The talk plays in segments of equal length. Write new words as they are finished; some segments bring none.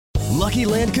Lucky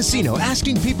Land Casino,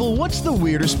 asking people, what's the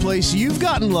weirdest place you've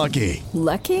gotten lucky?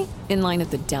 Lucky? In line at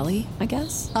the deli, I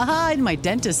guess? Aha, in my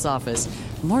dentist's office.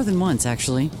 More than once,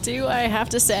 actually. Do I have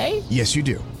to say? Yes, you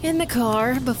do. In the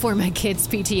car before my kids'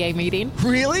 PTA meeting.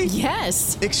 Really?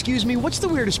 Yes. Excuse me, what's the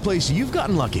weirdest place you've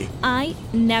gotten lucky? I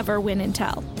never win and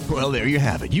tell. Well, there you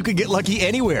have it. You can get lucky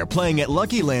anywhere, playing at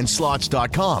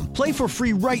LuckyLandSlots.com. Play for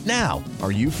free right now.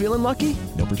 Are you feeling lucky?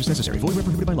 No purchase necessary. Void where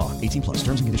prohibited by law. 18 plus.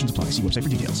 Terms and conditions apply. See website for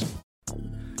details.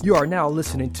 You are now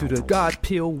listening to the God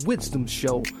Pill Wisdom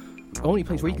Show. The only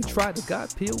place where you can try the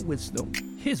God Pill wisdom,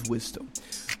 his wisdom.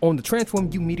 On the Transform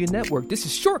You Media Network, this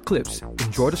is Short Clips.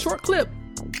 Enjoy the short clip.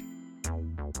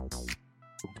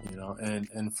 You know,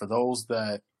 and for those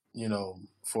that, you know,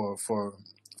 for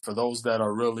those that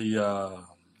are really,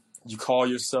 you call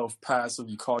yourself passive,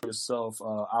 you call yourself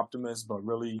optimist, but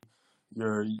really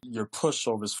you're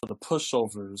pushovers. For the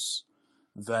pushovers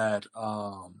that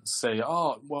say,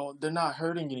 oh, well, they're not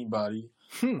hurting anybody.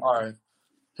 All right,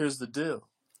 here's the deal.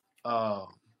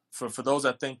 For those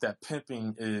that think that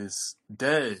pimping is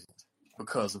dead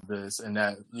because of this, and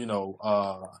that, you know,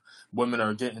 women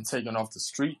are getting taken off the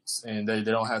streets and they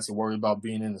don't have to worry about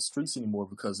being in the streets anymore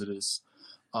because of this,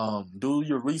 do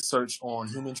your research on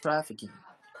human trafficking,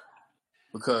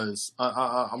 because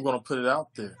I'm going to put it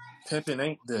out there. Pimping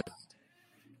ain't dead.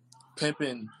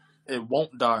 Pimping, it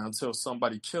won't die until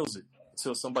somebody kills it,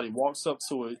 until somebody walks up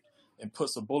to it and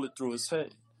puts a bullet through its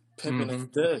head. Pimping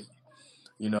ain't dead.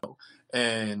 You know,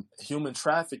 and human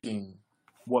trafficking,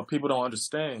 what people don't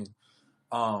understand,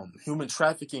 human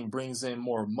trafficking brings in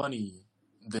more money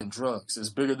than drugs. It's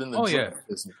bigger than the drug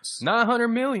business. 900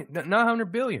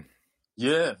 billion.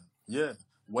 Yeah.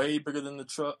 Way bigger than the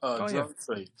drug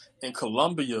trade. In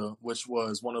Colombia, which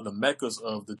was one of the meccas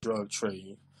of the drug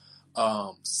trade,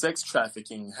 sex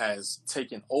trafficking has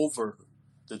taken over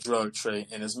the drug trade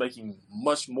and is making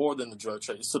much more than the drug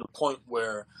trade. It's to the point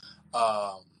where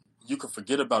you can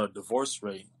forget about a divorce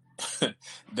rate.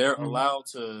 They're allowed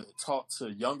to talk to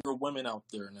younger women out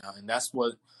there now, and that's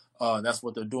what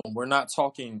they're doing. We're not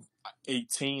talking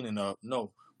 18 and up. No,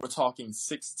 we're talking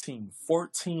 16,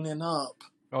 14 and up.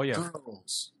 Oh yeah,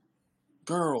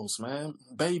 girls, man,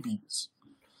 babies,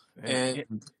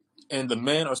 and the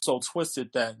men are so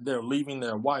twisted that they're leaving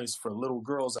their wives for little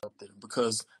girls out there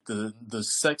because the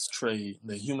sex trade,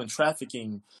 the human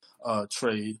trafficking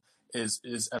trade is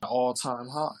at an all-time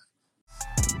high.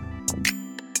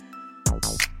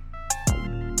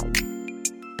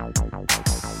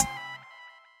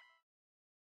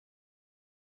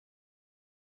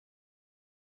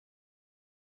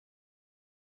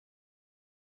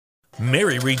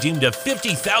 Mary redeemed a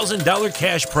 $50,000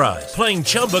 cash prize playing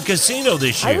Chumba Casino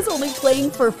this year. I was only playing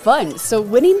for fun, so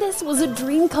winning this was a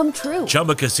dream come true.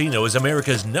 Chumba Casino is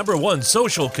America's #1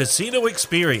 social casino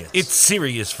experience. It's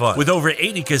serious fun. With over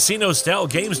 80 casino-style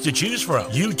games to choose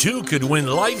from, you too could win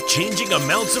life-changing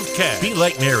amounts of cash. Be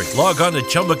like Mary. Log on to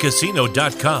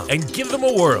ChumbaCasino.com and give them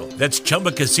a whirl. That's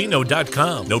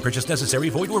ChumbaCasino.com. No purchase necessary.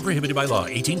 Void or prohibited by law.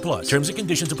 18 plus. Terms and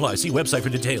conditions apply. See website for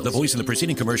details. The voice in the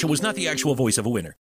preceding commercial was not the actual voice of a winner.